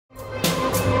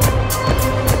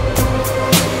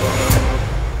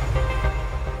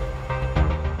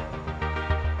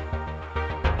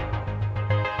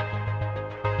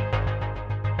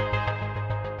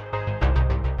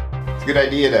good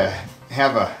idea to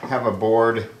have a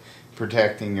board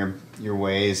protecting your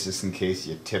ways, just in case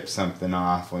you tip something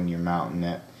off when you're mounting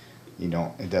it.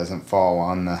 It doesn't fall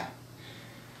on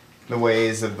the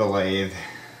ways of the lathe.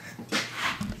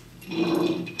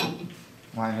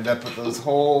 Line it up with those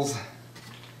holes.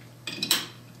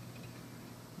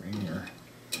 Bring your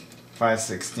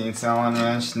 5/16 Allen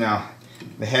wrench. Now,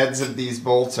 the heads of these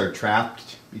bolts are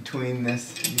trapped between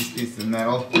these pieces of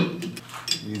metal.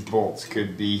 These bolts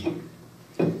could be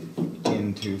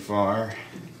in too far.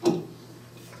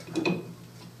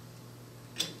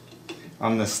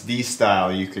 On this D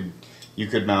style, you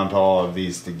could mount all of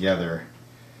these together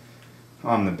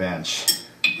on the bench.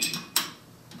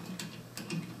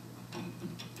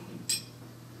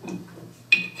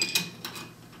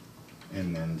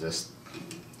 And then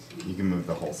you can move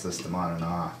the whole system on and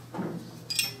off.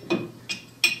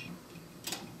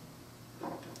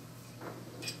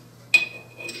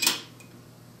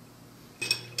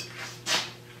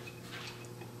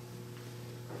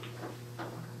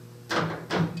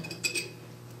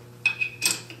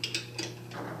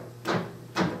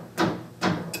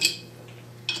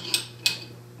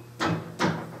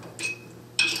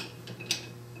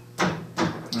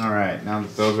 Alright, now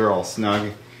that those are all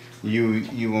snug,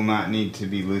 you will not need to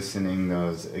be loosening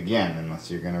those again unless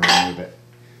you're going to remove it.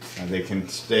 They can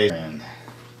stay in.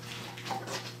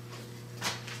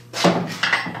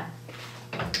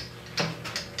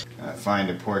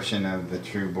 Find a portion of the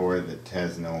true bore that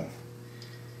has no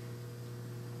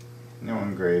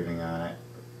engraving on it.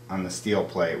 On the steel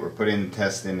plate, we're putting the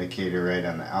test indicator right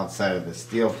on the outside of the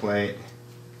steel plate,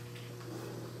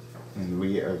 and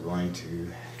we are going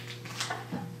to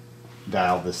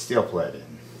dial the steel plate in.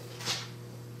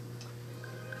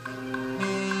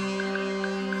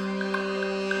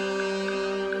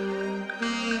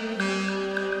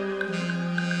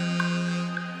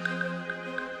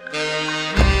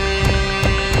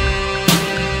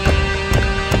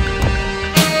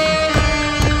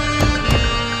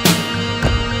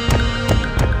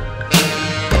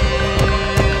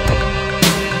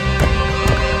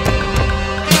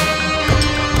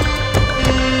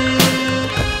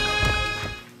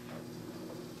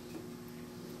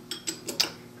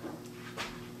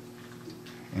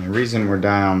 And the reason we're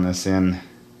dialing this in,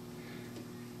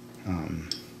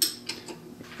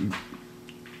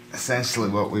 essentially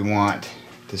what we want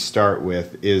to start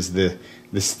with is the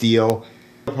steel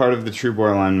part of the true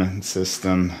bore alignment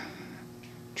system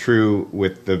true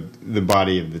with the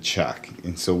body of the chuck,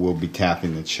 and so we'll be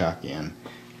tapping the chuck in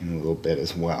a little bit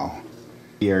as well.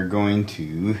 We are going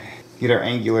to get our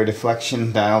angular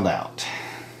deflection dialed out.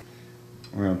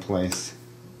 We're going to place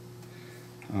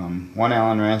one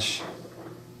Allen wrench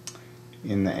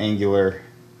in the angular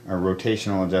or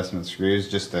rotational adjustment screws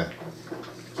just to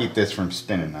keep this from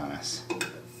spinning on us.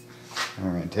 And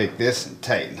we're going to take this and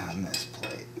tighten on this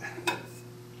plate.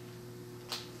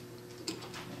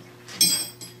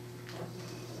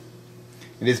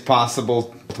 It is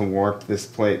possible to warp this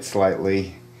plate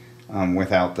slightly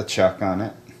without the chuck on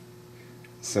it.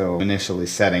 So initially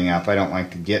setting up, I don't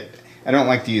like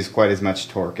to use quite as much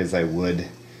torque as I would,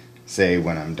 say,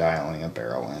 when I'm dialing a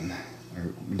barrel in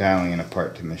or dialing in a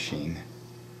part to machine.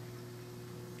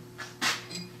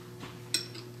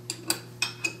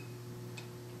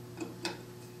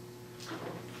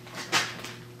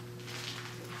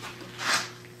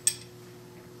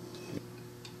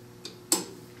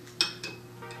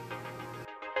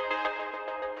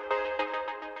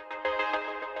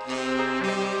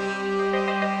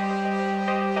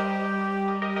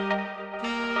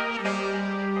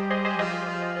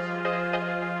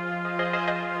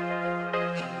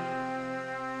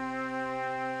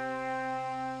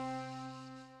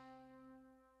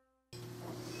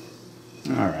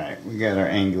 Alright, we got our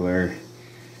angular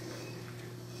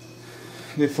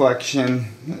deflection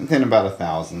within about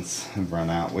 1/1000th of run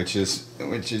out, which is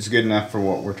good enough for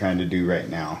what we're trying to do right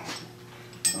now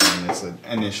on this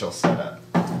initial setup.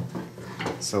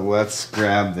 So let's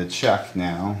grab the chuck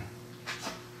now.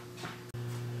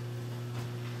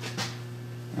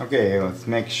 Okay, let's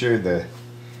make sure the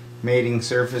mating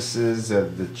surfaces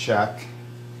of the chuck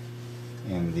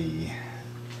and the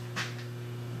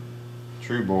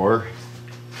true bore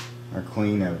are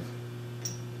clean of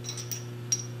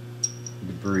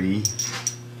debris.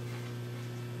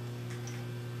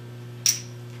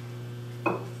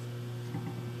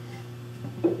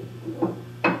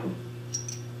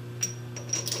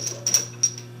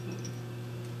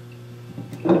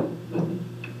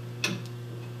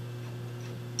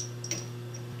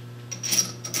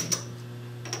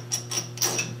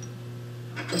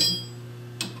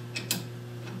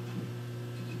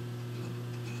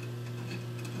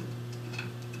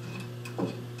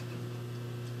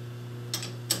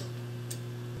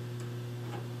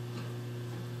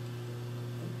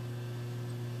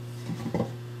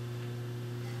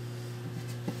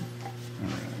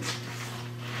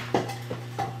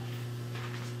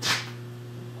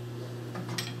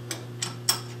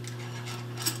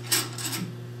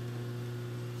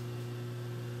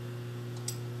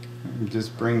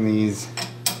 just bring these,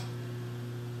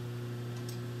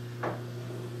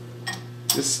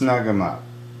 just snug them up.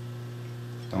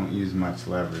 Don't use much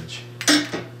leverage.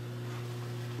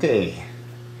 Okay,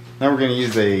 now we're going to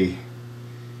use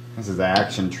this is the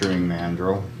action truing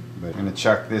mandrel, but I'm going to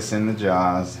chuck this in the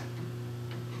jaws.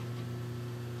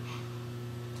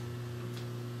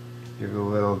 Give it a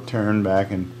little turn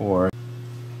back and forth.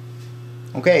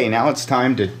 Okay, now it's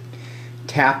time to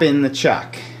tap in the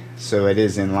chuck so it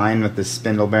is in line with the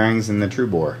spindle bearings in the true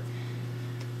bore.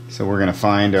 So we're going to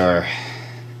find our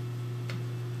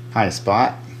high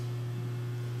spot.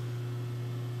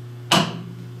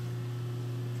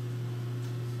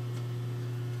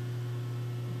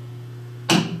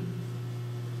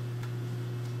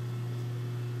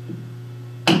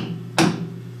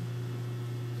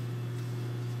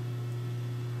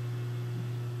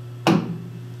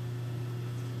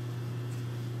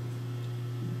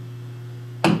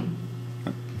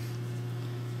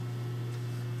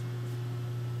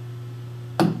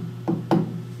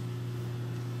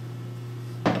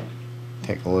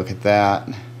 Take a look at that.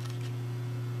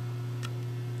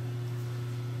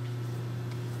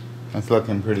 That's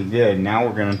looking pretty good. Now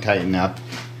we're going to tighten up.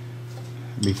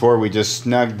 Before we just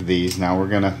snugged these, now we're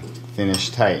going to finish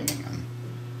tightening them.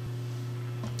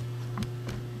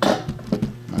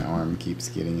 My arm keeps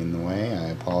getting in the way. I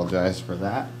apologize for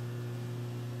that.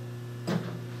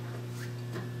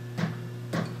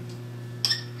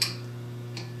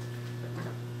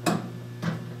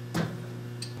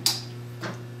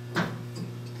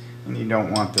 And you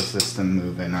don't want the system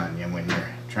moving on you when you're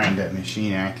trying to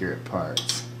machine accurate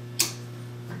parts.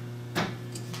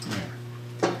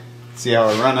 Yeah. See how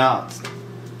a run out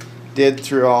did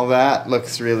through all that?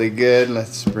 Looks really good.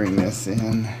 Let's bring this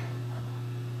in.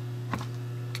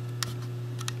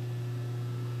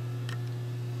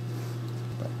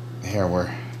 But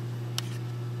here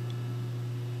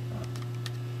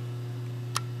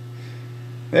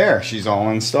there, she's all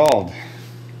installed.